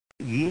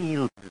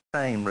yields the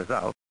same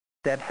result,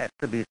 that has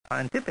to be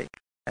scientific.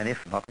 And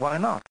if not, why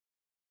not?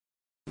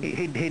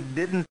 He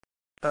didn't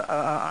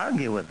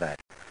argue with that.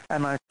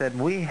 And I said,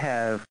 we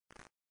have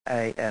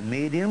a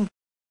medium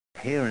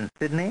here in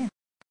Sydney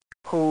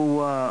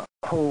where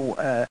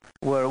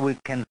we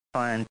can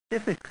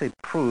scientifically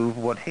prove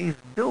what he's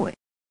doing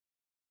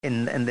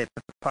in the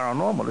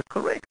paranormal is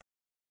correct.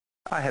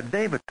 I have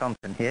David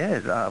Thompson here,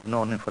 as I've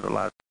known him for the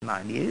last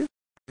 9 years,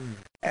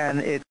 and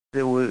it's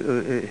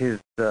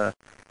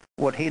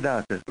what he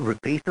does is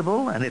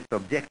repeatable and it's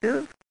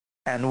objective,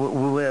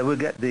 and we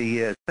get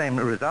the same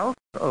results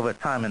over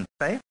time and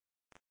space,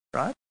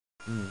 right?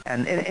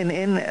 And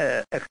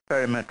in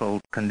experimental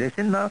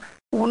conditions,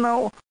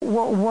 why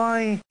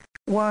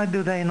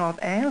do they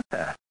not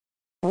answer?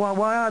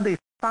 Why are these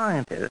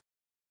scientists?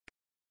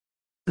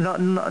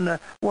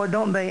 Why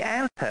don't they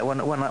answer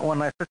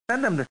when I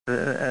send them this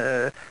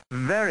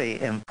very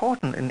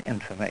important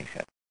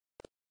information?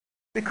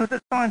 Because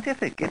it's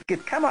scientific.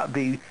 It cannot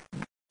be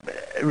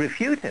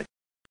refuted.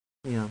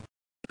 Yeah.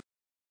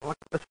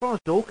 As far as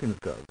Dawkins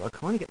goes, I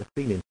kind of get the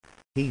feeling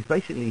he's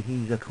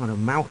a kind of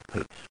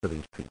mouthpiece for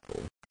these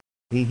people.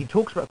 He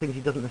talks about things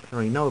he doesn't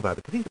necessarily know about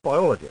because he's a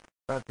biologist.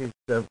 That's his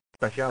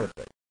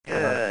speciality.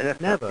 But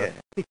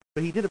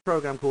he did a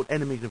program called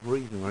Enemies of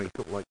Reason where he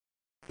sort of like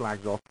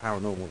flags off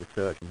paranormal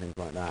research and things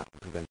like that,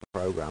 presents the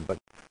program. But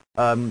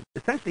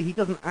essentially,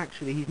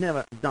 he's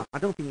never done. I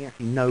don't think he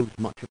actually knows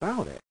much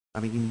about it. I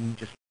mean, he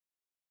just,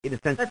 in a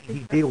sense,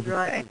 he deals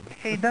with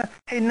it.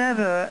 He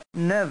never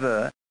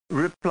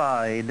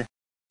replied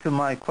to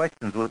my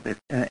questions with this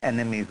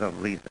enemies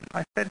of reason.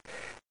 I said,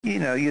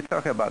 you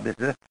talk about this,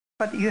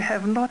 but you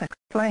have not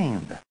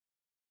explained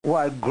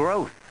why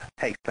growth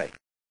takes place.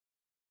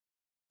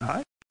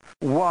 Right?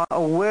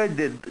 Where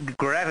did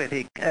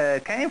gravity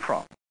come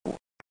from?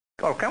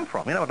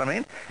 You know what I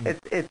mean?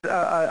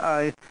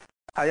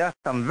 I asked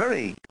some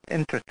very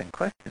interesting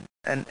questions,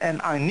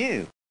 and I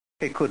knew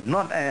he could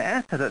not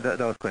answer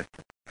those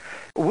questions.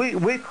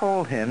 We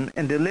call him,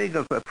 in the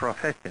legal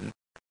profession,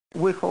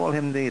 we call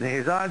him,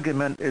 his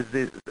argument is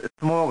the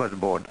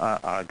smorgasbord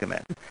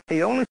argument.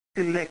 He only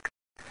selects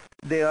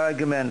the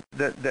arguments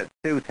that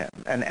suit him,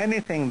 and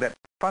anything that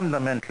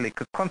fundamentally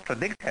could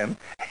contradict him,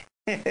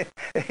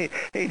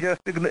 he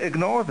just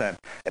ignores them.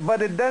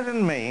 But it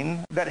doesn't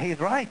mean that he's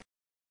right.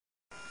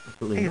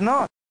 Absolutely. He's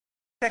not.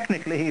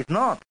 Technically, he's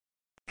not.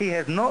 He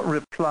has not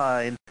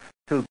replied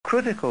to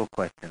critical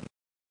questions.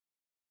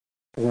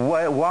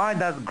 Why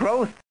does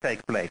growth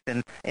take place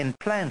in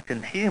plants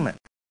and humans?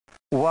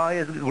 Why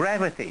is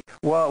gravity?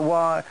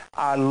 Why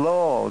are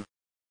laws?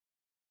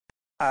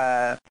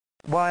 Why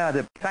are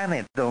the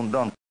planets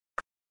don't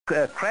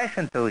crash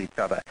into each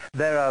other?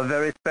 There are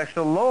very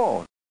special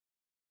laws.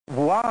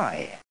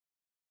 Why?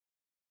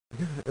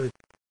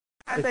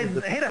 And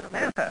he doesn't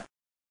answer.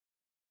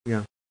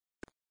 Yeah.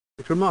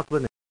 It's remarkable,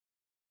 isn't it?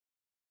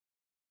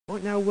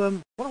 Right now,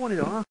 what I wanted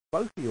to ask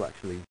both of you,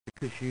 actually,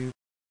 because you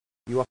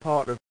are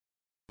part of,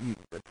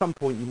 at some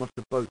point you must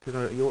have both,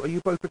 are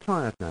you both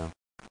retired now?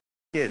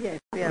 Yes,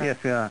 we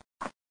are.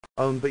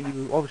 But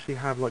you obviously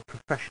have, like,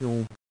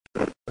 professional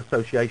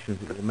associations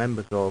that you're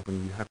members of,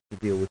 and you have to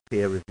deal with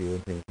peer review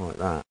and things like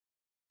that.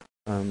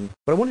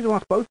 But I wanted to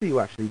ask both of you,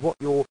 actually, what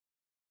your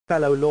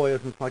fellow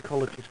lawyers and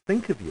psychologists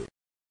think of you.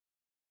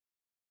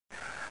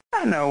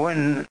 I know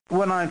when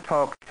I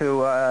talk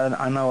to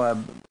I know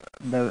a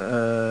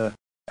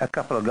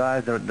couple of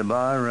guys there at the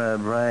bar,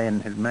 Ray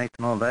and his mates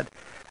and all that.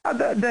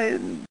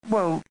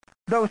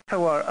 Those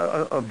two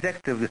are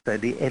objective. You say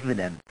the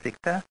evidence,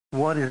 Victor.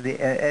 What is the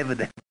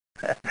evidence?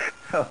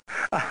 So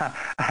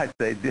I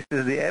say this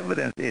is the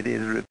evidence. It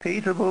is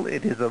repeatable.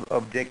 It is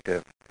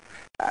objective.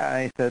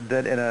 I said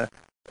that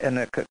in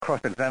a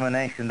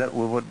cross-examination that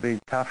would be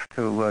tough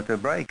to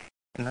break.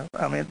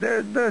 I mean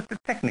they're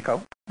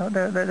technical.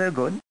 They're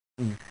good.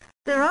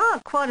 There are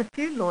quite a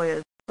few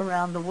lawyers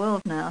around the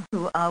world now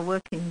who are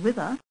working with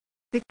us.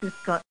 Victor's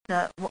got,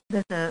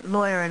 there's a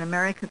lawyer in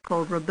America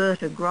called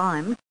Roberta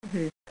Grimes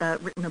who's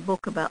written a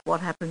book about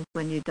what happens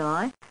when you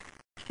die.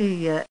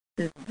 She is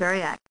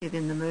very active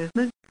in the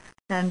movement,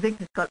 and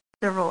Victor's got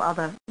several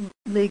other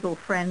legal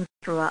friends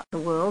throughout the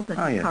world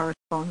that he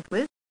corresponds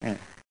with. Yeah.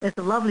 There's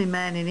a lovely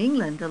man in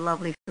England, a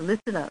lovely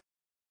solicitor.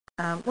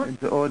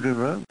 It's Audrey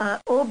Rose?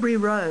 Aubrey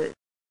Rose.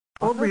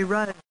 Aubrey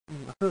Rose.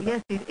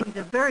 Yes, he's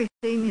a very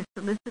senior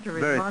solicitor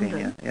in London.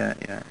 Very senior,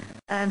 yeah.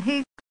 And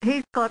he's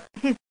got,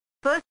 his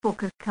first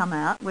book has come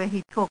out where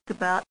he talked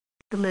about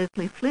the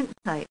Leslie Flint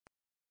tape.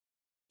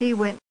 He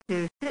went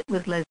to sit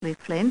with Leslie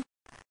Flint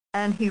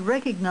and he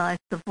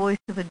recognized the voice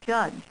of a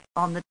judge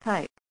on the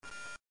tape.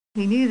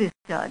 He knew this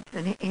judge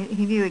and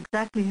he knew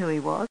exactly who he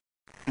was.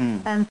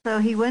 And so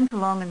he went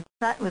along and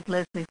sat with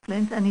Leslie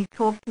Flint and he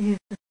talked to his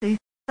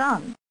deceased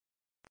son.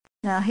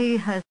 Now he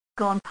has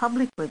gone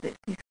public with it.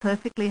 He's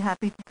perfectly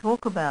happy to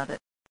talk about it.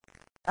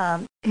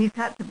 He's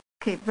had to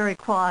keep very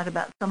quiet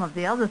about some of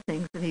the other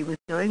things that he was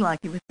doing, like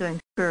he was doing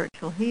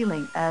spiritual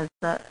healing as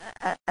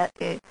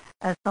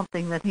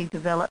something that he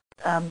developed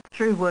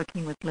through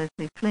working with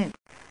Leslie Flint.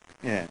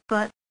 Yeah.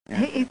 But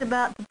He's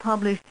about to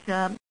publish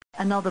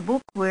another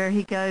book where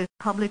he goes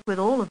public with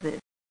all of this.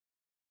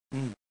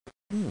 Mm.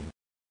 Mm.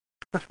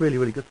 That's really,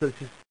 really good. So it's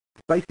just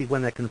basically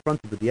when they're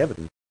confronted with the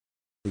evidence,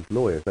 these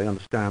lawyers, they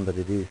understand that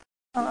it is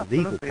a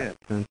legal case.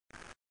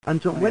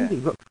 And Wendy,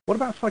 what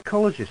about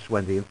psychologists,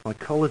 Wendy, and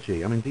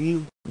psychology? I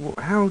mean,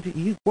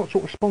 what sort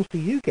of response do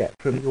you get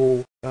from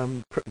your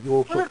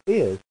sort of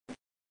peers?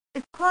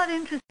 It's quite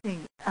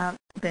interesting,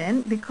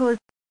 Ben, because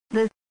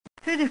there's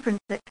two different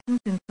sections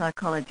in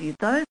psychology.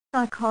 Those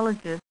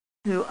psychologists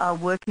who are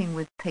working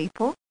with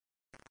people,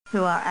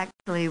 who are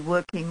actually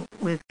working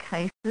with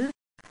cases,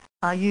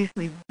 are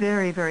usually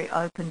very, very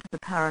open to the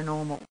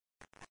paranormal.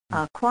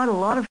 Quite a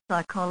lot of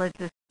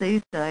psychologists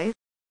these days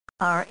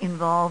are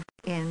involved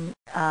in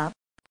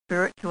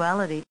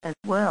spirituality as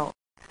well.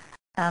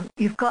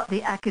 You've got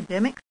the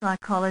academic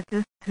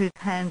psychologists whose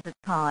hands are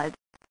tied.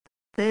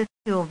 They're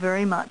still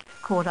very much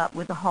caught up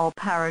with the whole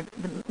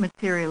the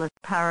materialist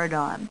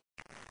paradigm.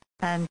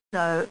 And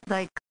so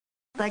they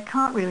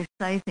can't really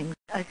say things.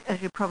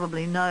 As you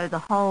probably know, the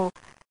whole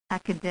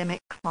academic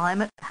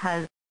climate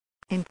has,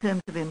 in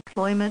terms of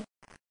employment,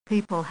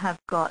 people have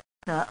got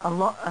a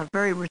lot of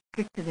very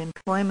restricted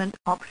employment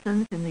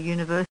options in the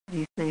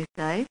universities these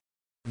days.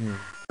 Mm.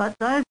 But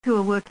those who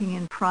are working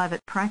in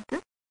private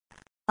practice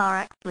are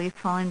actually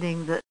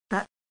finding that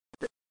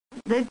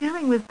they're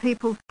dealing with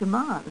people's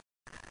demands.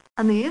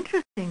 And the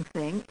interesting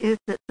thing is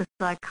that the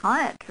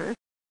psychiatrists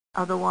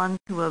are the ones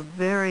who are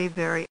very,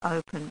 very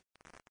open.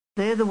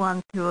 They're the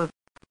ones who are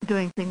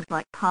doing things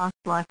like past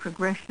life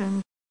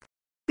regressions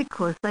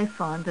because they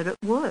find that it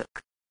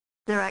works.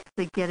 They're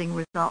actually getting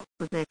results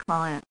with their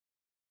clients.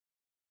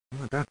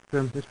 Oh,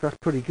 that's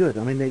pretty good.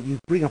 I mean, you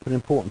bring up an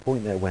important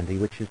point there, Wendy,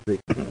 which is that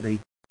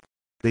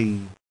the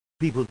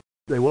people,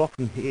 you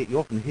often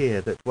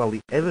hear that, well,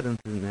 the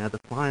evidence isn't there, the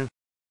science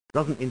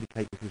doesn't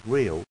indicate this is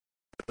real,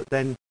 but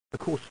then, of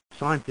course,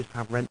 scientists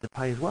have rent to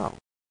pay as well,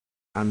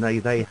 and they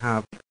don't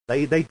want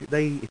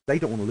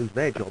to lose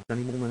their jobs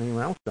any more than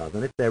anyone else does.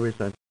 And if there is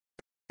a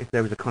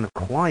kind of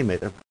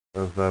climate of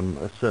a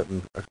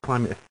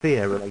climate of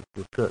fear related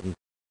to a certain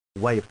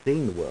way of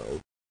seeing the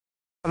world,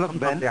 look,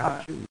 Ben,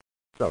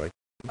 sorry.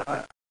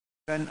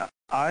 Ben,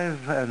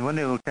 and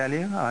Wendy will tell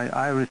you,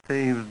 I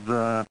received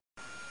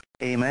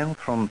emails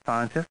from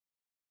scientists.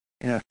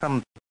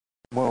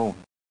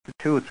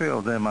 Two or three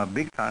of them are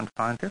big-time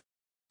scientists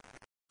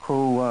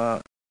who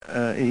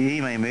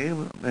email me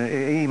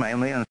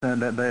and said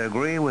that they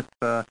agree with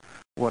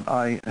what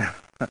I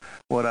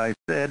what I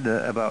said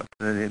about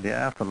the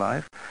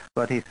afterlife.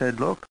 But they said,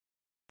 look,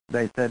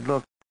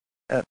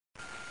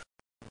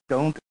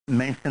 don't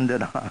mention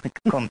that I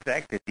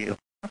contacted you.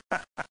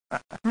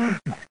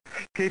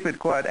 Keep it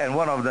quiet. And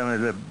one of them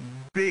is a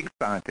big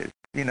scientist.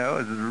 Is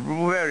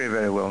very,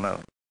 very well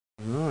known.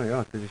 Oh,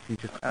 yeah, because you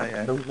just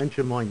don't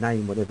mention my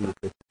name, whatever you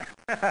say.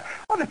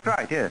 Oh, that's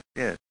right, yes.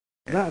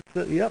 That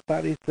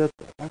is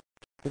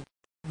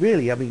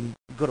really, I mean,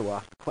 you've got to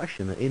ask the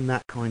question, that in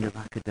that kind of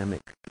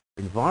academic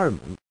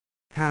environment,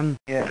 can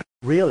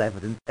real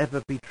evidence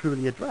ever be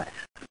truly addressed?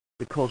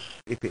 Because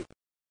if it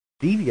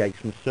deviates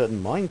from a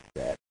certain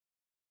mindset,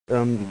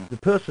 the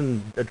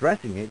person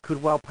addressing it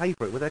could well pay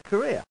for it with their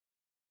career.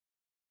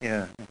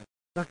 Yeah.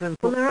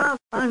 Well, there are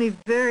only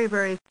very,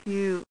 very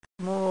few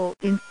small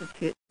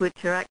institutes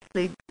which are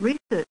actually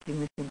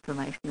researching this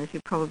information, as you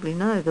probably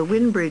know. The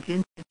Windbridge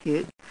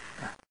Institute,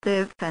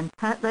 they're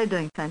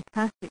doing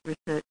fantastic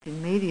research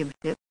in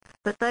mediumship,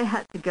 but they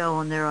had to go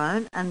on their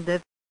own, and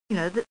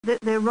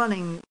they're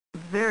running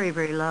very,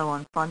 very low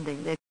on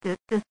funding. They're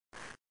just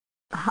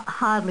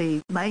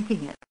hardly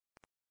making it.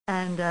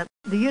 And the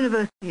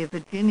University of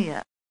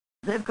Virginia,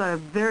 they've got a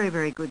very,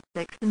 very good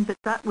section, but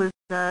that was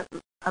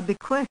a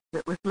bequest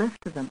that was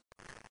left to them.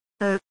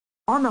 So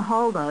on the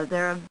whole, though,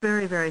 there are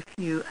very, very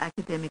few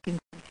academic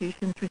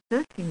institutions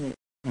researching this.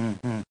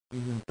 Mm-hmm.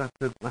 Mm-hmm. That's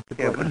a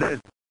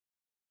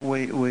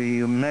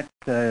we met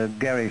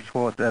Gary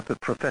Schwartz,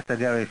 Professor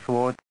Gary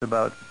Schwartz,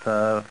 about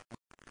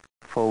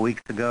 4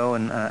 weeks ago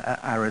in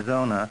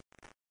Arizona,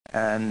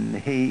 and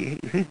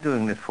he's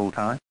doing this full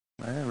time.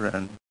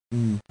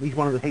 He's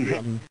one of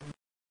the.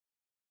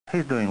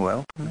 He's doing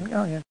well.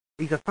 Oh yeah.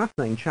 He's a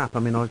fascinating chap. I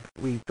mean, a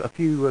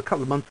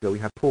couple of months ago, we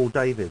had Paul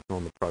Davids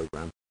on the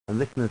program, and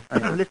listeners,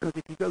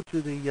 if you go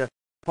to the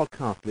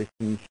podcast list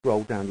and you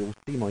scroll down, you'll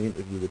see my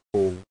interview with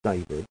Paul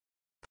Davids.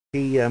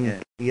 He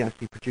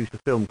actually produced a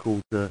film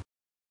called the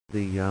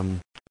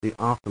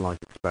Afterlife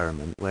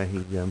Experiment, where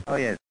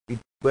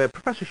where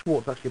Professor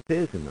Schwartz actually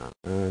appears in that,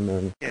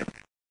 and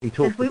he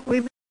talks. Yes, we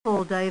met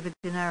Paul Davids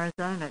in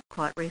Arizona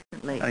quite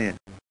recently. Oh yeah.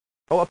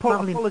 Oh,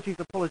 apologies,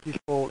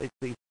 Paul. It's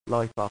the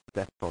Life After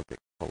Death Project.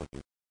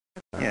 Apologies.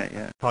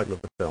 Title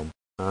of the film.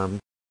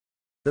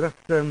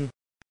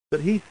 But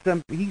he's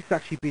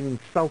actually been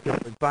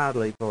insulted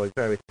badly by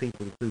various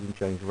people, including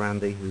James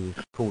Randi, who's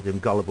called him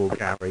gullible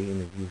Gary in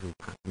his usual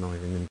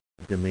patronising and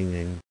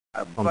demeaning.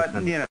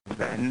 But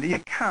you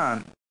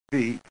can't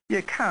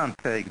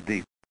take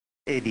these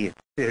idiots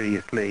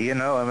seriously.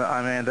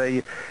 I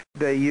mean,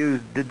 they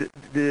use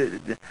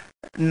the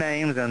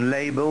names and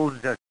labels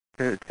just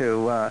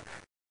to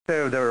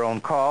serve their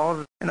own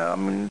cause. You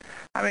know,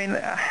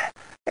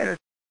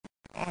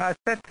 I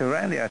said to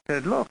Randy, I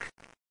said, look,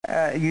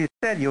 you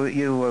said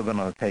you were going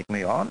to take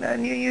me on,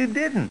 and you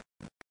didn't.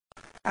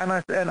 And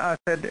I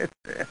said, it's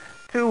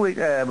 2 weeks,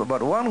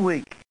 about 1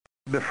 week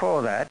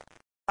before that,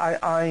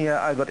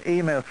 I got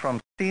emails from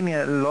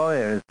senior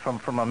lawyers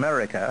from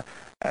America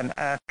and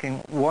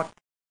asking what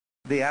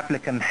the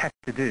applicant had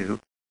to do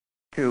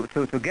to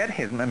get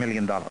his $1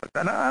 million.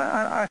 And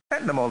I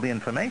sent them all the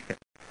information.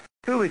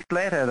 2 weeks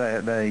later,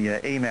 they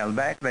emailed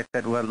back. They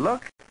said, well,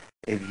 look,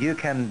 if you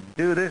can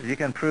do this, you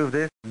can prove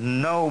this,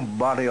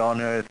 nobody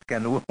on earth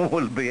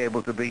will be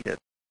able to beat it.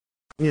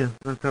 Yeah,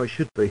 that's how it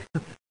should be.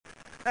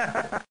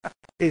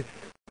 It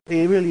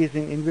really is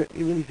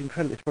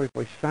incredible. It's very,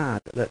 very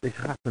sad that this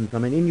happens. I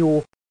mean, in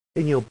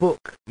your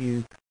book,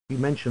 you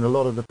mention a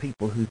lot of the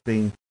people who've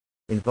been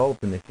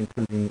involved in this,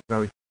 including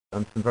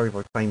some very,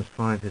 very famous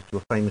scientists who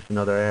are famous in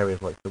other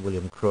areas, like Sir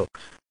William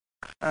Crookes.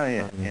 Oh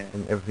yeah,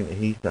 and everything that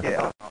he's done.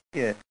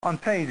 Yeah. On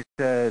page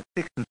 6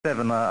 and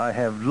 7, I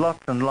have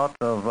lots and lots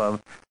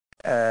of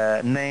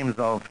names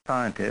of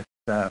scientists.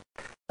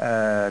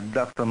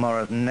 Dr.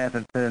 Morris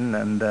Netherton,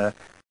 and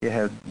you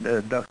have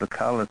Dr.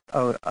 Carlos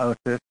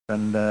Otis,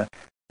 and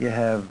you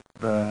have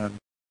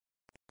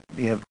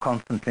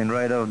Constantine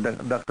Rado,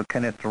 Dr.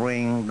 Kenneth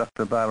Ring,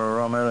 Dr. Barbara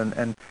Rommel,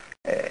 and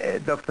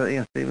Dr.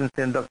 Ian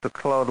Stevenson, Dr.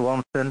 Claude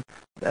Wamson,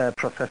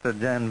 Professor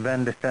Jan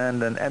van der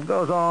Sand, and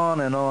goes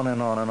on and on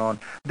and on and on.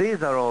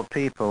 These are all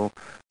people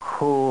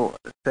who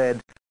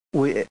said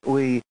we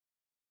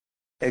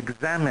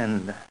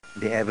examined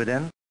the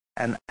evidence,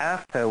 and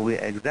after we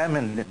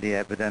examined the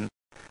evidence,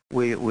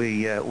 we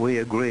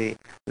agree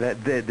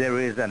that there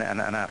is an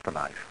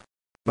afterlife.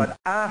 But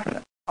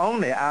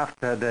only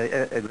after they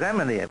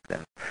examine the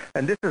evidence.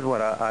 And this is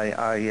what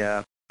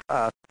I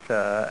asked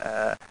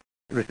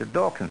Richard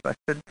Dawkins. I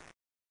said,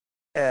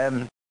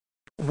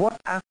 what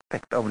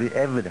aspect of the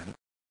evidence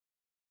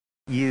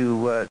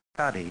you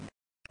studied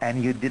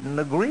and you didn't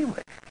agree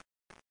with?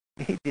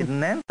 He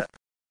didn't answer.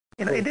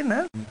 He didn't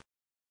answer.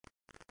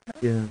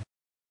 Yeah.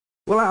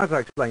 Well, as I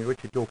explained,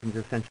 Richard Dawkins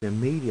is essentially a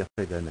media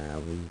figure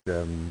now.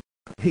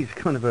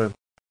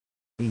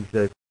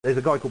 There's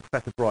a guy called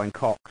Professor Brian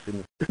Cox,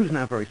 who's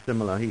now very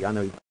similar. I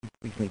know he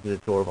recently did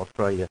a tour of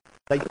Australia.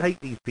 They take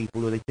these people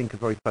who they think are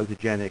very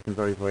photogenic and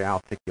very, very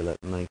articulate,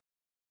 so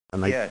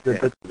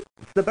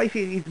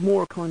basically he's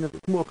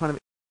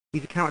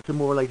a character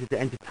more related to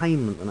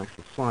entertainment than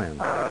actual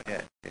science.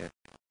 Yes.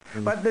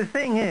 But the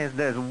thing is,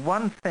 there's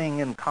one thing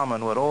in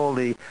common with all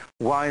the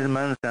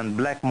Wisemans and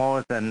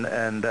Blackmores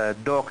and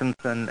Dawkins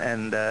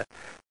and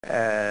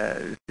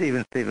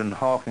Stephen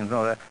Hawking and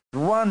all that.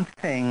 One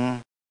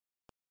thing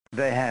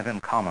they have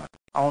in common,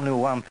 only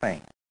one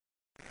thing.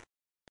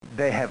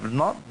 They have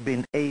not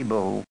been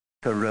able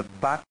to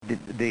rebut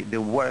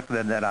the work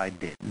that I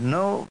did.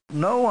 No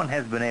one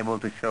has been able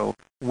to show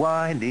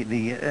why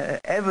the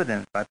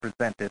evidence I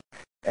presented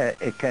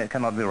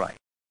cannot be right.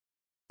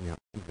 Yeah,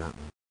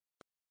 exactly.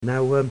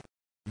 Now,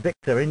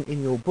 Victor,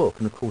 in your book,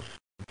 and of course,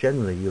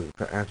 generally, you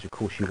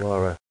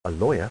are a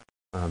lawyer,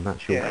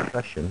 that's your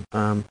profession,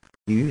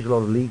 you use a lot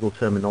of legal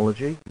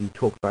terminology. You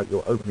talk about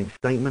your opening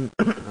statement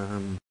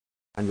and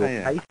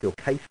your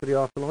case for the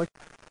afterlife.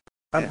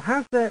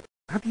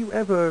 Have you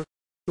ever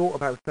thought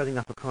about setting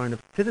up a kind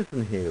of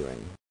citizen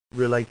hearing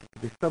related to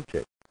this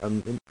subject?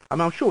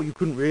 I'm sure you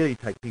couldn't really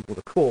take people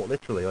to court,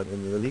 literally,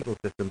 in the legal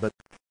system, but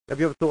have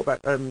you ever thought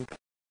about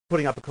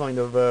putting up a kind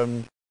of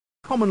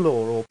common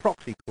law or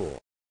proxy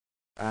court,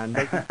 and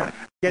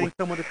getting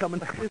someone to come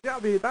and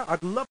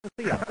I'd love to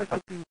see that.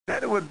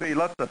 That would be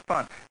lots of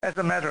fun. As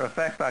a matter of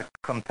fact, I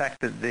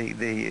contacted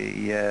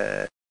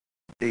the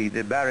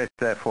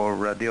barrister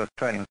for the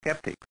Australian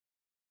skeptics,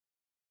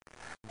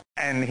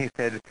 and he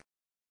said,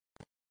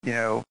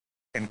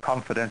 in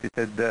confidence, he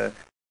said,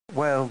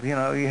 well,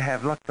 you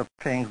have lots of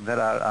things that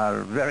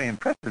are very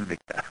impressive,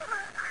 Victor.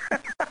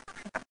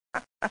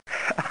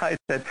 I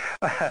said,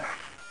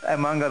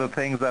 among other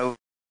things,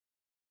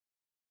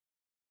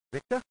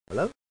 Victor,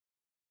 hello,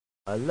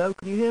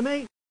 can you hear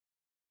me?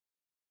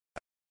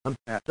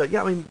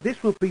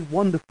 This would be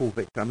wonderful,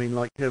 Victor.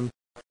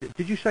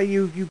 Did you say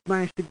you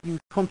managed to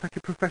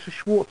contacted Professor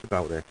Schwartz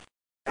about this?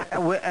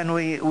 And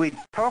we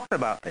talked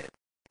about this.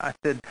 I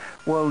said,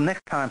 well,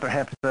 next time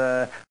perhaps,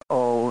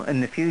 or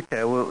in the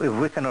future, if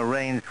we can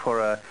arrange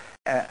for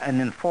an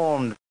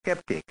informed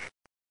skeptic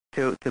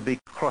to be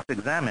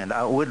cross-examined,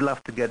 I would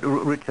love to get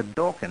Richard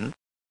Dawkins,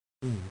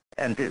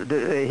 and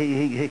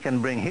he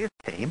can bring his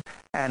team,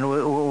 and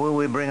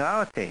we bring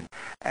our team.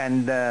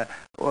 And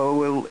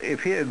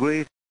if he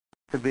agrees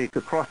to be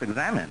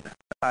cross-examined,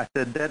 I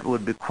said that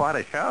would be quite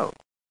a show.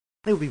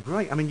 It would be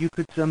great.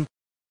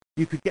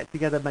 You could get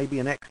together maybe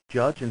an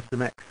ex-judge and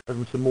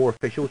some more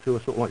officials who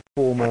are sort of like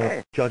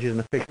former judges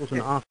and officials,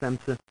 and ask them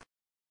to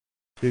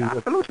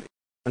absolutely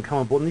and come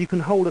on board. And you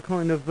can hold a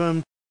kind of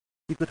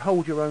you could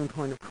hold your own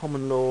kind of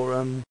common law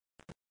and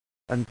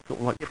sort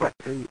of like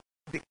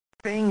The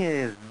thing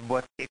is,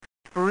 what's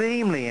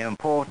extremely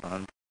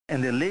important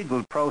in the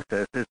legal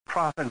process is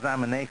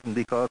cross-examination,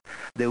 because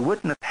the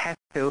witness has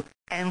to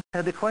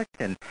answer the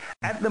question.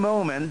 At the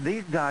moment,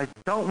 these guys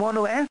don't want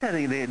to answer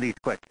these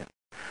questions.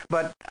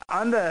 But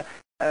under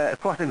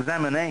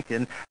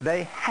cross-examination,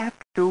 they have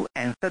to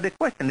answer the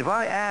question. If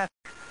I ask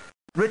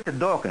Richard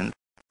Dawkins,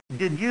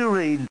 did you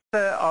read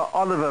Sir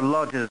Oliver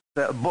Lodge's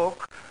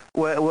book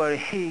where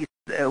he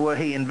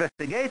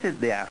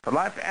investigated the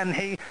afterlife, and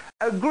he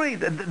agreed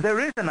that there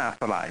is an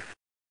afterlife?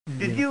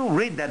 Did you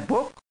read that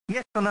book?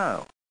 Yes or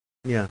no?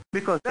 Yeah.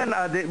 Because then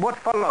what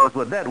follows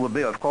with that would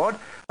be, of course,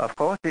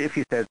 if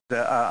he says,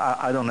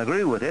 I don't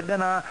agree with it,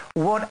 then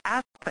what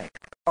aspect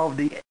of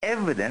the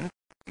evidence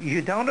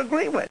you don't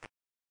agree with?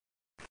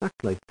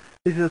 Exactly.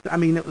 This is, I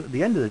mean, at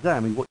the end of the day, I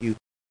mean,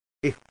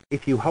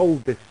 if you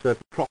hold this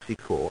proxy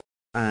court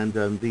and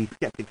the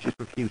skeptics just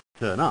refuse to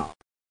turn up,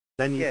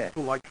 then you sort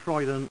of like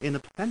try them in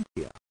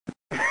absentia.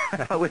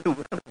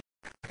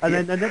 And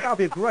then that would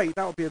be a great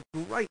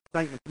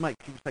statement to make.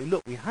 You say,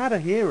 look, we had a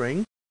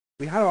hearing,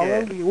 we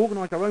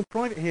organised our own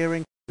private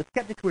hearing. The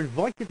skeptics were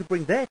invited to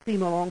bring their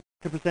team along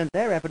to present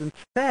their evidence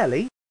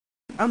fairly,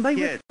 and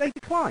they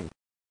declined.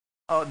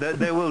 Oh,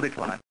 they will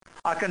decline.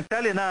 I can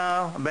tell you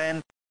now,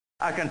 Ben.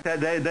 I can tell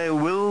they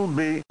will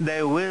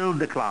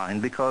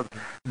decline, because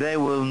they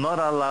will not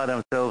allow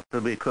themselves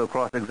to be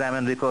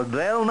cross-examined, because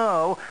they'll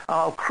know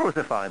I'll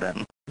crucify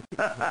them.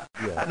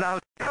 And I'll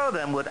show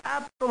them with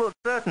absolute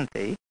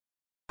certainty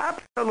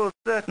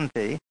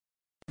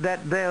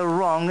that they're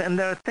wrong in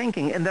their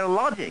thinking, in their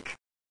logic.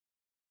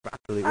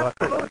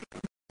 Absolutely.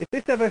 If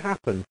this ever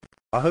happens,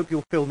 I hope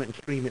you'll film it and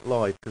stream it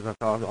live, because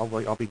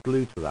I'll be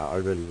glued to that. I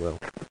really will.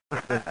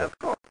 Of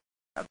course.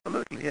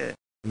 Absolutely, yeah.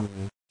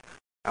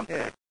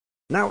 Mm-hmm.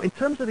 Now, in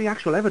terms of the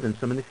actual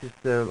evidence, I mean, this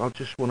is, I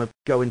just want to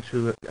go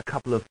into a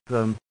couple of,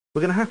 we're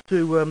going to have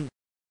to,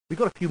 we've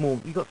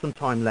got some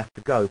time left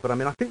to go, but I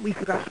mean, I think we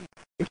could actually,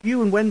 if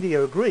you and Wendy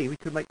agree, we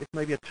could make this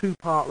maybe a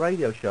 2-part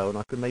radio show, and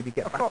I could maybe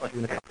get back to you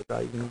in a couple of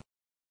days.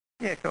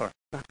 Yeah, sure.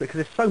 That's because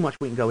there's so much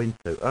we can go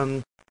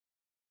into.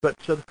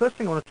 But so the first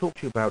thing I want to talk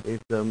to you about is,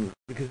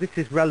 because this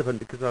is relevant,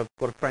 because I've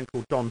got a friend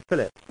called Don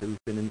Phillips who's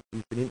been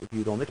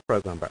interviewed on this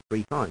program about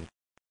 3 times,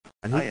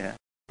 and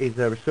he is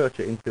a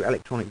researcher into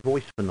electronic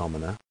voice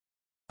phenomena.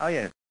 Oh,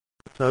 yeah.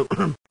 So,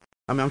 I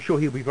mean, I'm sure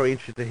he'll be very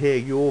interested to hear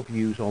your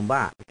views on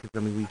that, because, I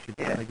mean, we should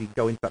maybe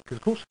go into that. Because,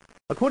 of course,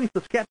 according to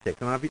the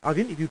skeptic, and I've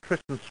interviewed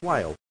Tristan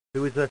Swale,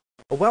 who is a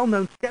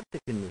well-known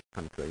skeptic in this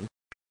country,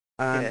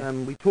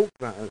 and we talked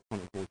about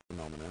electronic voice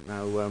phenomena.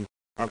 Now,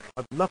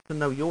 I'd love to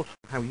know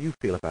how you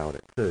feel about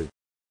it, too.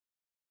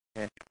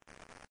 Yeah.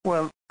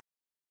 Well,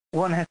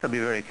 one has to be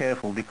very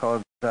careful,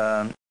 because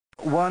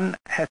one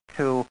has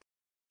to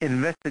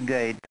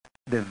investigate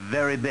the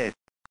very best,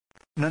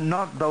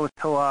 not those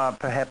who are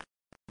perhaps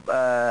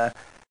have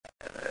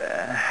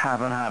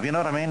and have. You know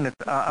what I mean?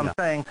 I'm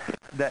saying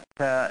that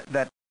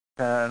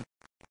the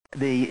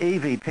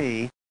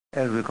EVP,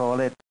 as we call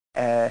it,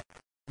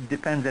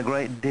 depends a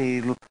great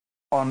deal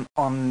on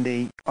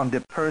the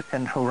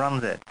person who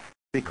runs it,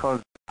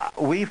 because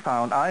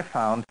I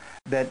found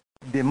that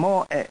the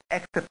more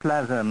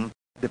ectoplasm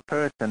the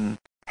person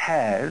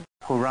has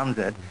who runs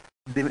it,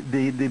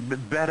 the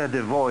better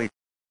the voice.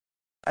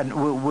 And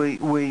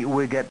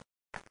we get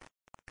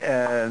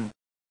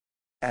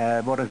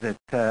what is it?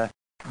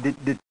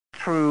 The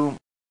true.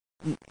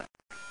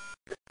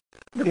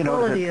 The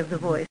quality of the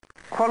voice.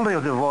 Quality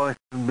of the voice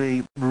will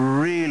be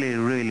really,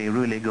 really,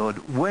 really good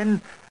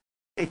when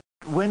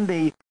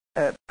the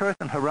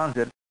person who runs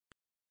it,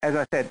 as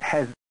I said,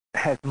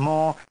 has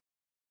more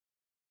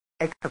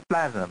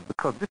ectoplasm,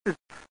 because this is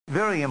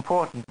very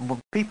important.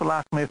 When people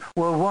ask me,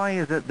 well, why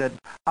is it that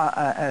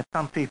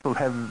some people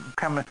have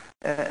come...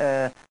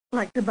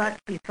 like the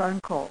Butchie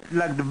phone calls.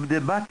 Like the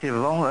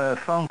Butchie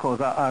phone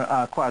calls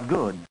are quite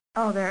good.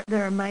 Oh,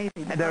 they're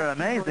amazing. They're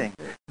amazing.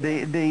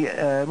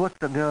 The what's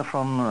the girl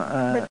from...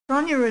 but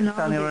Sonia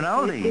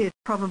Rinaldi is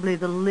probably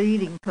the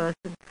leading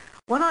person.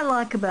 What I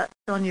like about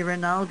Sonia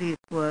Rinaldi's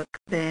work,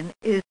 then,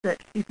 is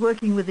that she's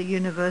working with a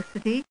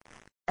university,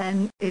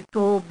 and it's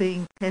all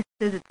being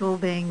tested, it's all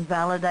being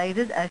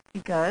validated as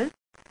she goes.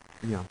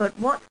 Yeah. But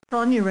what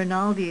Sonia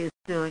Rinaldi is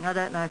doing, I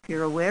don't know if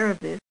you're aware of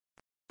this,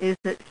 is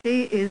that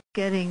she is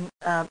getting,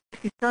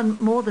 she's done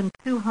more than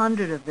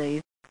 200 of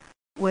these,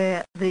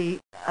 where the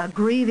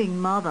grieving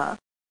mother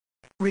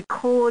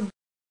records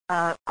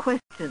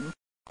questions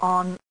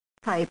on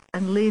tape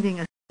and leaving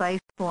a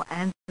space for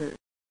answers.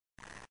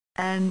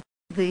 And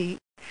the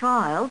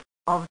child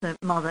of the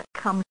mother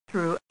comes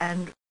through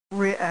and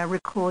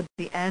records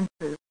the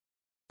answers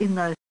in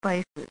those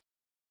spaces.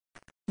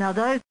 Now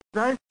those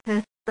tapes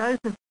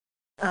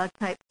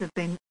have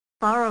been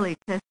thoroughly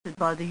tested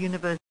by the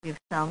University of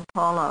Sao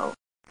Paulo,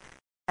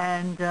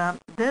 and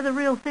they're the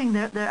real thing.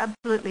 They're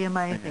absolutely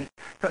amazing.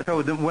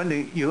 So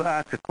when you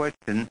ask a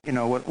question, you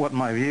know what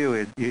my view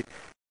is.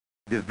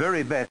 The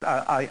very best.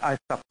 I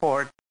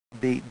support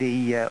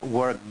the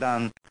work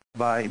done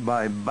by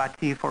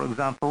Butchie, for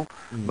example,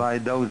 by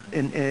those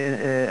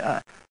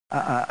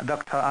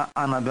Dr.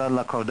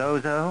 Annabella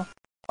Cardozo,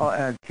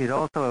 she's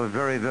also a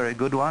very, very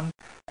good one.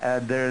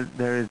 There's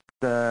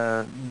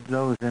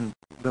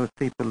those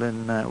people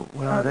in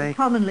where are they?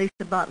 Tom and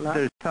Lisa Butler.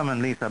 There's Tom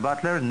and Lisa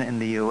Butler in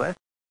the U.S.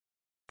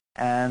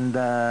 And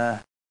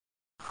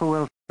who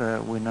else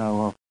we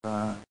know of?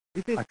 I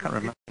can't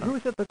remember.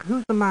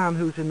 Who's the man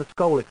who's in the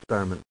Skull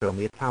Experiment film,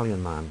 the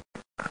Italian man?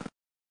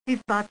 He's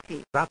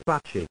Bacci. That's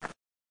Bacci.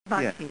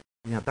 Bacci.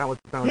 Yeah, that was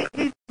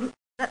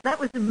that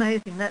was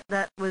amazing.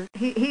 That was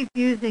he's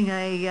using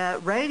a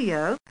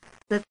radio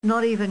that's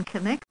not even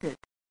connected.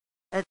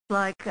 It's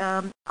like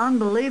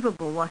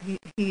unbelievable what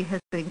he has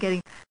been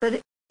getting.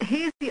 But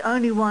he's the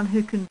only one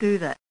who can do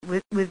that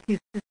with his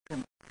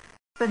system.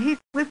 But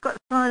we've got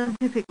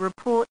scientific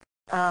reports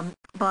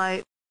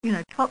by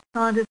top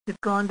scientists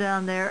who've gone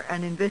down there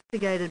and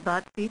investigated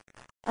Bacci,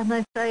 and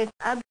they say it's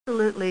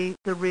absolutely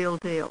the real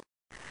deal.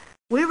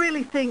 We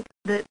really think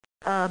that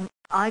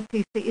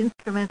ITC,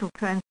 instrumental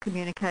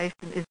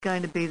transcommunication, is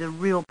going to be the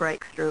real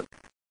breakthrough.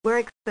 We're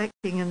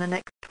expecting in the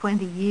next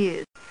 20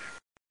 years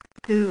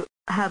to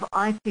have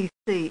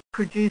ITC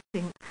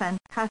producing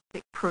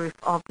fantastic proof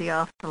of the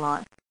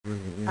afterlife,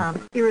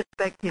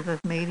 irrespective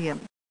of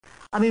medium.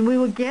 I mean, we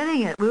were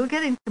getting it. We were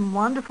getting some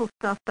wonderful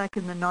stuff back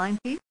in the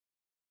 90s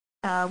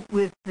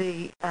with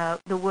the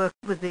work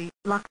with the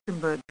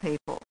Luxembourg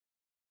people.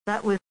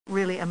 That was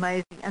really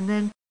amazing. And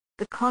then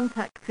the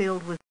contact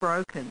field was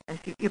broken. As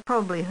you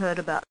probably heard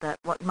about that,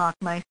 what Mark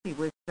Macy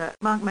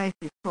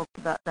talked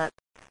about that,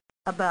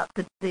 about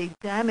the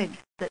damage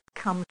that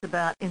comes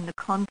about in the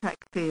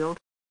contact field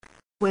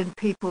when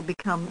people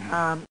become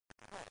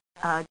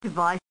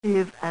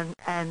divisive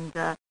and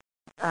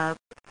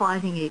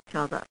fighting each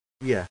other.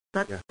 Yeah.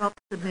 That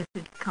stops the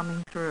message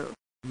coming through.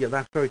 Yeah,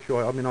 that's very true.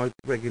 I mean, I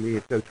regularly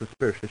go to a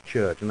spiritualist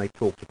church, and they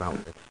talked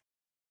about this.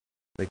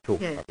 They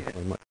talked about this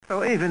very much.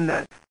 So even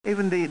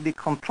the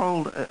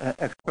controlled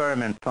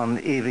experiments on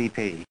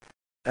EVP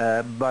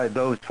by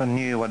those who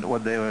knew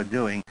what they were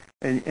doing.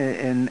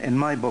 In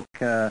my book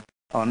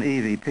on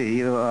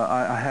EVP,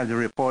 I have the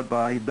report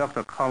by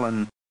Dr.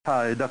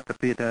 Dr.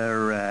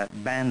 Peter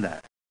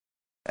Banda,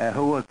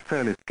 who was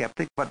fairly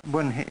skeptic, but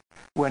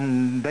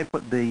when they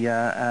put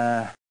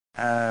the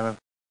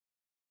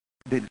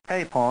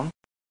tape on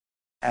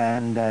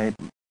and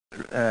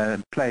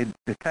played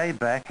the tape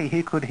back,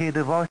 he could hear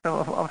the voice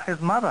of his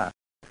mother.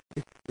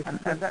 And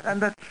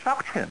that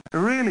shocked him,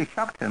 really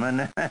shocked him,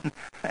 and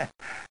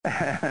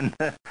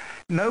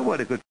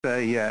nobody could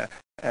say.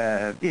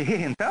 He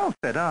himself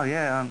said, "Oh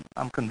yeah,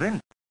 I'm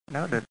convinced."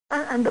 No, that.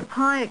 And the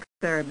pie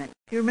experiments,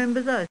 do you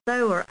remember those?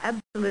 They were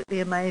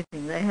absolutely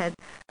amazing. They had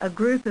a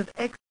group of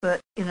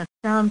experts in a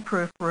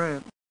soundproof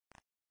room,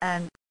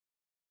 and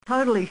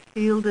totally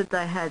shielded.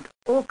 They had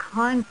all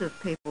kinds of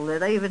people there.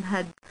 They even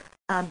had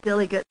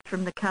delegates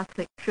from the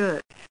Catholic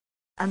Church,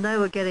 and they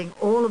were getting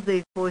all of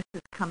these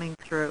voices coming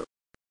through.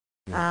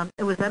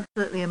 It was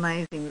absolutely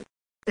amazing.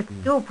 It's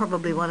still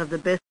probably one of the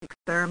best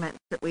experiments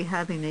that we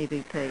have in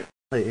EVP.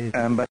 But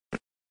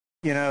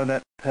you know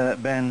that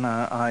Ben,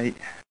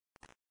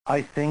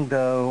 I think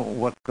though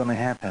what's going to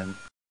happen,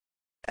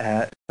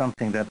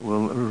 something that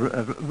will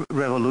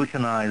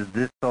revolutionize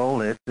this whole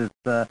is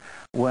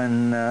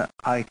when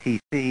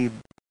ITC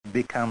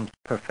becomes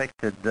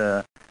perfected.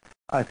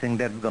 I think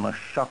that's going to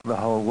shock the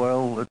whole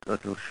world.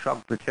 It will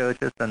shock the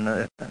churches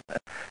and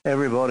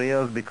everybody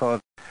else,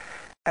 because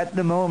at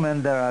the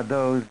moment there are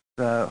those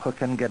who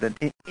can get an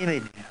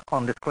image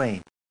on the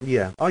screen.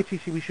 Yeah,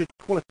 ITC, we should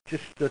call it,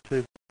 just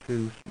to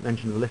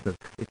mention to the listeners,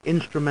 it's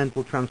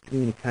instrumental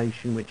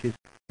transcommunication, which is,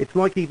 it's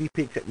like EVP,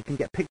 except you can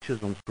get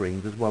pictures on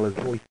screens as well as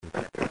voices.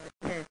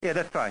 Yeah,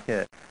 that's right.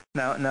 Yeah.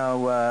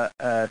 Now,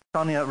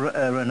 Sonia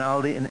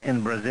Rinaldi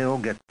in Brazil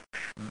gets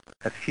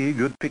a few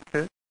good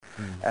pictures.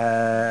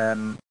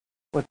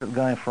 What's the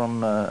guy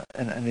from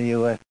in the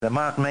U.S.?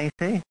 Mark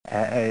Macy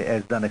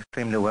has done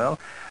extremely well.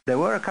 There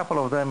were a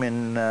couple of them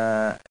in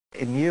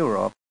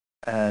Europe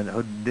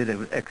who did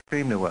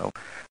extremely well.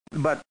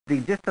 But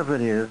the gist of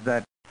it is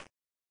that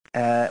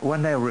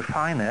when they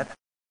refine it,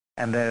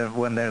 and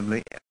when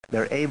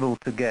they're able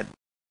to get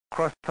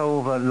crossed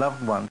over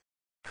loved ones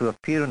to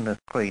appear on the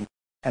screen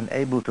and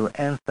able to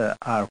answer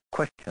our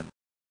questions,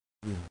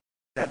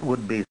 that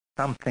would be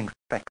something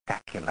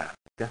spectacular.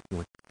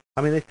 Definitely.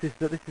 I mean, this is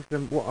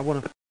what I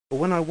want to.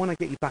 When I want to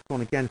get you back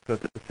on again for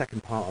the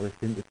second part of this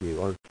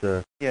interview,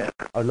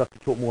 I'd love to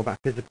talk more about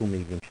physical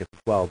mediumship as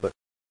well. But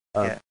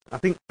I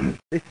think the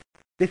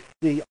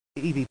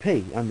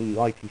EVP and the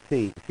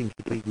ITC seems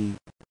to be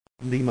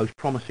the most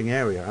promising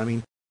area. I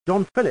mean,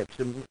 John Phillips,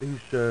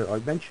 who's I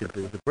mentioned,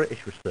 is a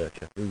British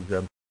researcher who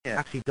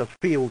actually does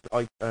field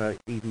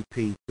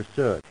EVP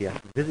research. He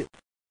actually visits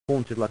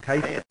haunted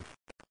locations,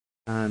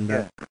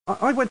 and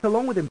I went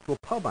along with him to a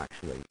pub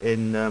actually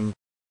in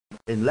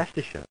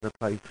Leicestershire, the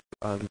place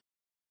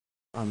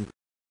in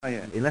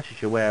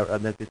Leicestershire where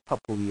there's this pub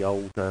called the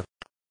Old. I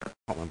can't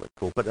remember what it's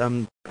called,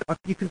 but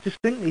you can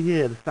distinctly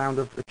hear the sound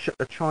of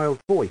a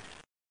child's voice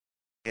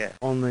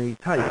on the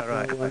tape.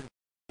 Right.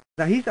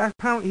 Now he's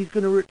apparently he's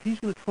going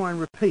to try and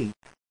repeat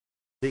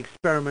the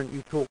experiment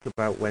you talked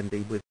about,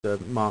 Wendy, with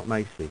Mark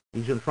Macy.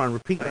 He's going to try and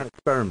repeat that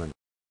experiment.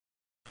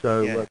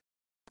 So,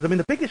 I mean,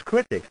 the biggest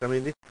critics, I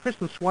mean,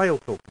 Kristen Swale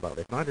talked about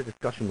this, and I had a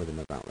discussion with him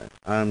about this.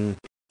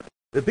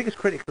 The biggest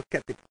critics of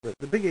skeptics,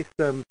 the biggest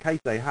case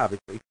they have is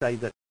they say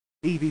that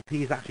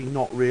EVP is actually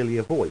not really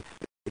a voice.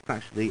 It's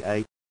actually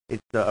a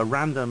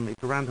random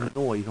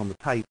noise on the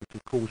tape, which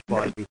is caused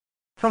by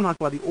sometimes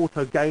by the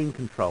auto gain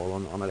control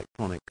on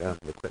electronic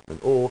equipment,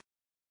 or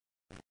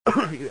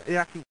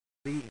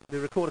the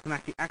recorder can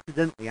actually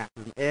accidentally act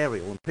as an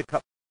aerial and pick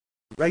up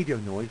radio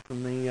noise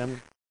from the.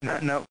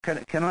 No,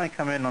 can I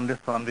come in on this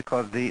one,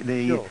 because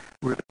the Sure.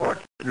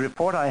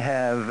 report I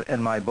have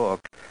in my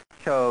book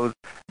shows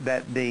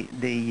that the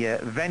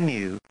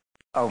venue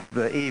of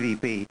the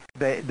EVP,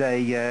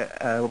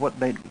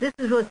 This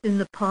is what's in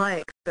the Pi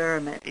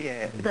experiment.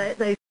 Yeah.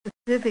 They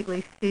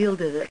specifically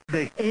shielded it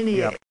from any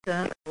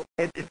external.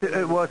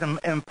 It was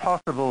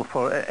impossible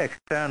for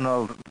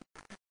external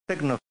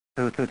signals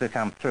to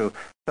come through.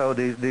 So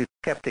the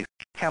skeptics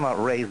cannot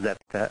raise that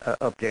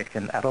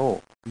objection at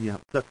all. Yeah,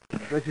 so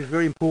this is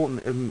very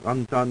important.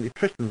 If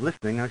Tristan's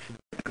listening,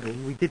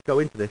 we did go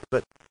into this,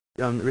 but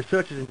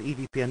researchers into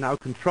EVP are now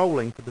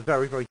controlling for the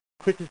very, very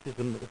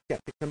criticism that the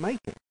skeptics are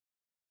making.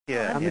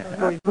 Yeah, and this is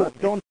very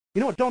important. You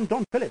know what,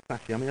 Don Phillips,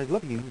 actually, I mean, I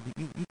love you.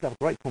 You have a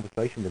great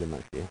conversation with him,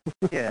 actually.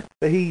 Yeah.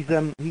 But he's,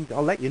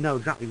 I'll let you know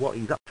exactly what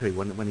he's up to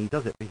when he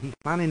does it. But he's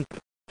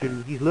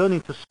he's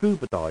learning to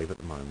scuba dive at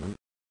the moment.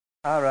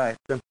 All right.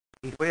 So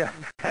we are,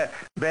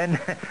 Ben,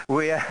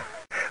 we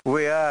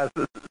are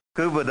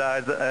scuba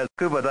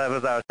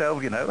divers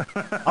ourselves, you know.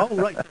 Oh,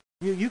 right.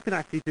 You can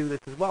actually do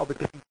this as well,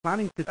 because he's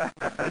planning to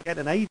get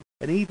an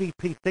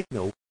EVP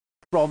signal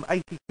from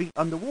 80 feet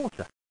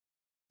underwater.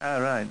 All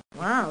right.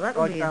 Wow, that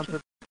would be interesting.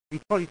 He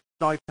probably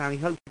dives down. He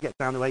hopes to get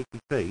down to 80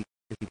 feet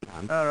if he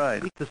can. All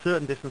right. Reach a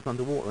certain distance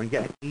underwater and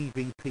get an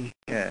EVP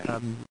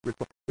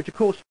report, which of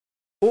course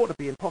ought to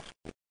be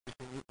impossible,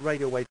 because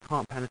radio waves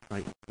can't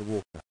penetrate the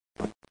water.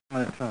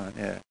 That's right.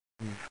 Yeah.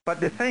 But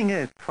the thing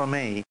is, for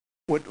me,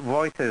 with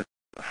voices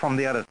from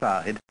the other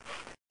side,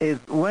 is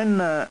when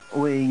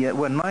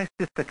my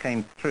sister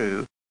came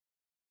through,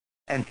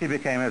 and she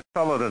became as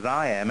solid as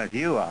I am, as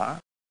you are,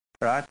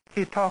 right?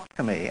 She talked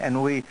to me,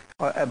 and we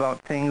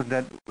about things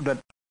that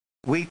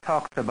we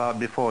talked about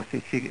before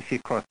she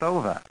crossed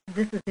over.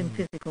 This is in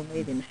physical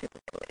mediumship,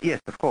 of course. Yes,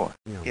 of course.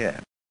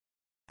 Yeah.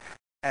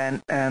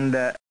 And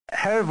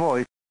her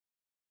voice,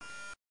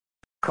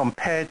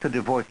 compared to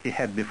the voice she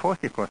had before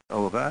she crossed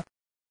over,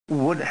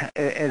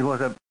 it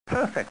was a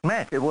perfect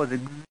match. It was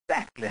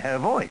exactly her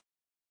voice.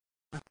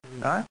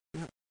 Right?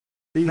 Yeah.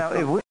 Now,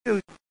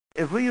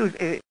 if we use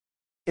a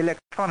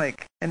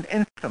electronic an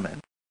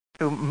instrument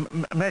to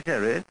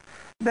measure it,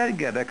 they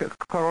get a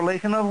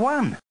correlation of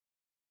 1.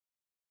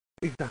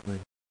 Exactly.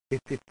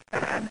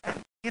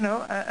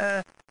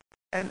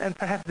 And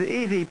perhaps the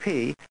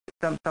EVP,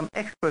 some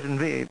expert in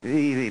the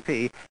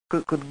EVP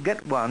could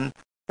get one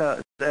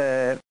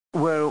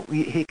where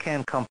he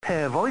can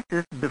compare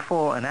voices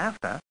before and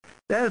after.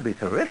 That would be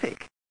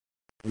terrific.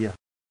 Yeah.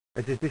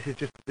 This is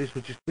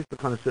the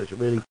kind of search that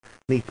really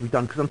needs to be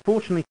done, because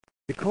unfortunately,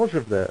 because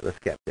of the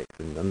skeptics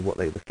and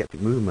the skeptic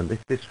movement,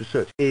 this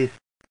research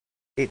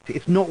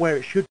it's not where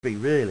it should be,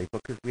 really,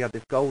 because we had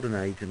this golden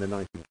age in the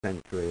 19th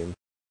century, and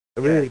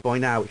really by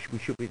now we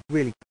should be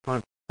really kind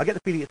of, I get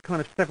the feeling it's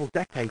kind of several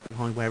decades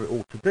behind where it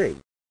ought to be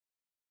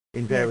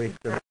in various.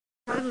 I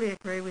totally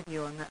agree with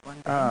you on that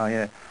one, Dan. Oh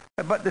yeah,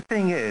 but the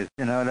thing is,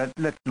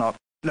 let's not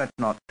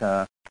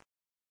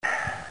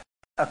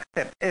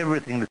accept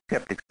everything the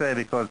skeptics say,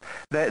 because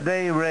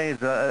they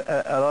raise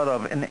a lot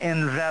of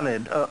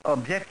invalid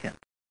objections.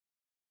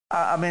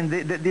 I mean,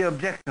 the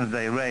objections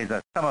they raise,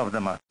 some of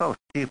them are so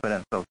stupid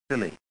and so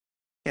silly.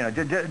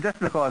 Just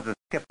because the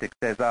skeptic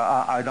says,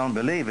 I don't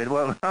believe it,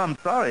 well, I'm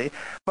sorry,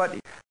 but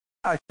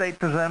I say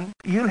to them,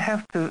 you'll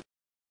have to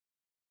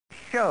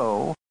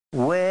show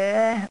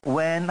where,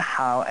 when,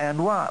 how,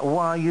 and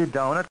why you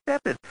don't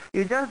accept it.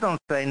 You just don't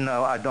say,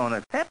 no, I don't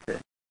accept it.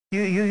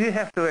 You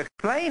have to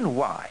explain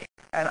why.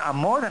 And I'm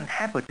more than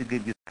happy to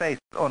give you space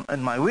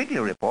in my weekly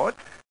report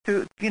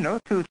to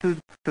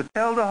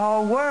tell the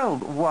whole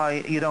world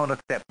why you don't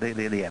accept the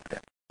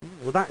evidence.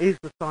 Well, that is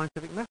the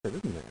scientific method,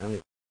 isn't it? I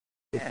mean,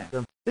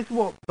 this is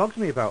what bugs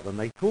me about them.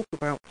 They talk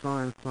about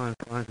science,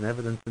 and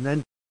evidence, and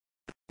then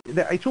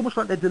it's almost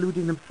like they're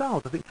deluding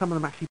themselves. I think some of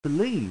them actually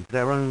believe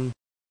they're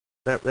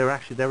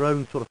actually their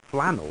own sort of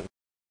flannel,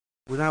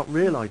 without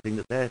realizing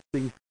that they're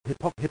being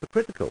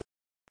hypocritical.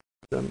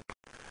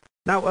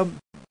 Now,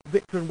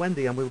 Victor and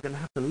Wendy, and we're going to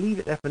have to leave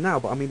it there for now.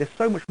 But I mean, there's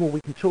so much more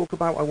we can talk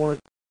about. I want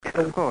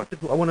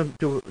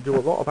to do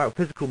a lot about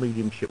physical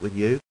mediumship with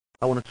you.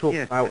 I want to talk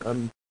about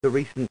the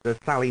recent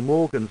Sally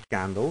Morgan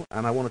scandal,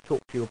 and I want to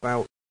talk to you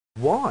about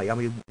why. I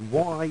mean,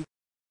 why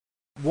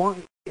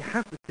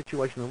has the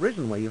situation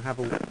arisen where you have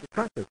all these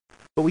detractors?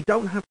 But we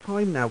don't have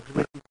time now,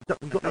 because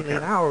we've got nearly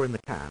an hour in the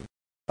can,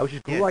 which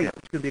is great.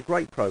 It's going to be a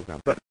great program.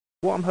 But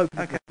what I'm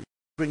hoping to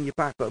bring you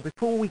back. But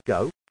before we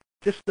go,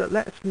 just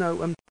let us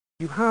know.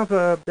 You have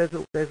there's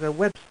a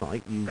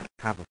website you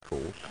have, of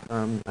course,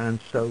 and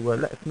so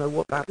let us know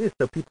what that is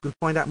so people can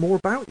find out more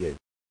about you.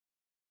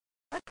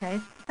 Okay,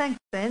 thanks,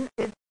 Ben.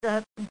 It's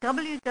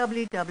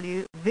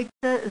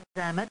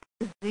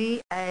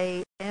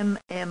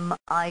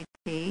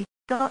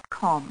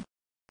www.victorzammit.com.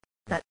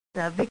 That's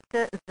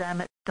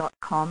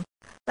victorzammit.com.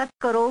 That's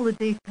got all the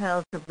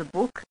details of the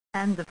book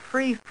and the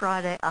free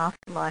Friday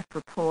Afterlife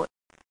report.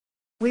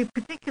 We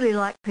particularly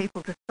like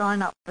people to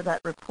sign up for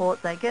that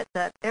report. They get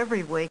that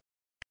every week,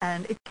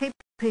 and it keeps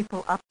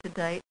people up to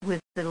date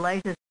with the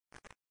latest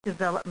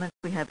developments.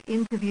 We have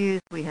interviews,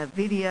 we have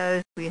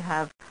videos, we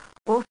have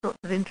all sorts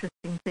of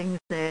interesting things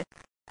there,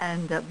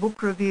 and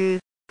book reviews.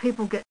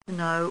 People get to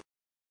know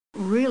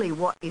really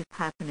what is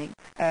happening.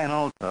 And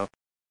also,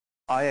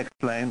 I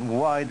explain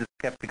why the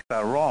skeptics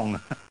are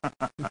wrong.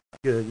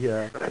 Good,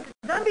 yeah.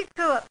 Don't be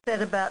too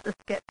upset about the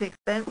skeptics,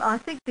 Ben. I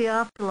think the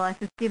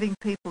afterlife is giving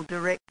people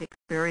direct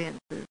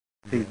experiences.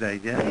 These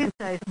days, yeah. These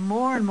days,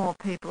 more and more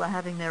people are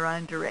having their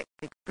own direct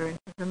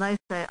experiences, and they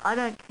say, I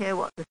don't care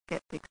what the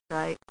skeptics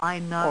say, I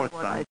know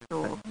what I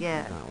saw.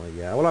 Yeah. Exactly,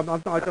 yeah. Well,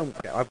 I don't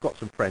care. I've got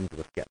some friends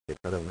who are skeptics.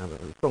 I don't have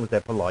it. As long as they're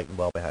polite and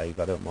well-behaved,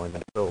 I don't mind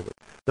them at all.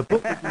 The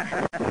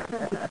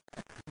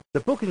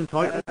book is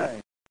entitled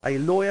A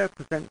Lawyer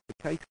Presents the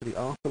Case for the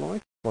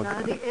Afterlife.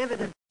 No, the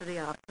evidence for the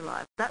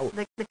afterlife.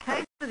 The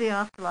Case for the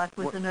Afterlife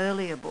was an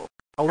earlier book.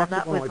 Oh, that's the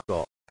one I've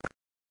got.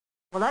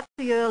 Well, that's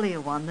the earlier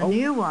one. The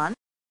new one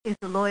is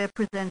The Lawyer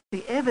Presents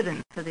the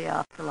Evidence for the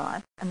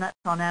Afterlife, and that's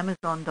on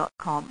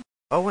Amazon.com.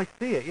 Oh, I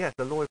see it. Yes,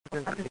 The Lawyer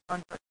Presents.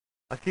 I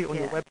see it on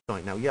your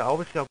website now. Yeah,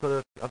 obviously I've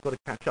got to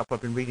catch up. I've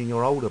been reading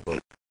your older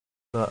book.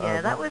 But,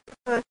 that was the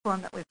first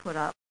one that we put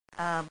up,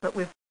 but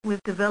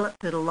we've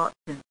developed it a lot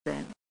since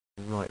then.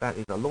 Right, that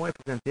is A Lawyer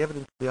Presents the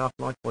Evidence for the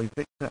Afterlife by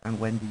Victor and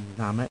Wendy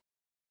Zammit.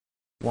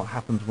 What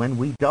happens when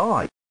we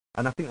die?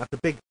 And I think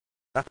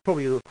that's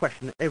probably a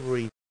question that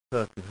every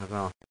person has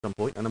asked at some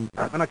point. And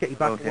when I get you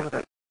back,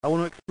 I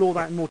want to explore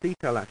that in more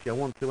detail, actually. I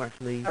want to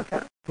actually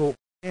talk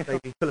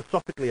maybe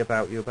philosophically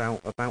about this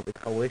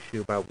whole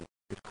issue, about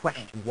this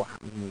question, what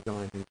happens when we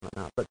die and things like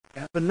that. But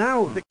for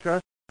now, Victor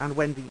and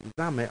Wendy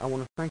Zammit, I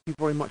want to thank you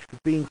very much for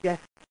being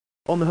guests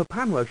on the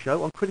Hapanwo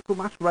Show on Critical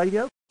Mass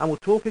Radio, and we'll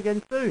talk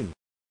again soon.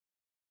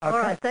 Okay.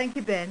 All right, thank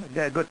you, Ben.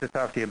 Yeah, good to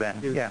talk to you, Ben.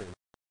 Soon.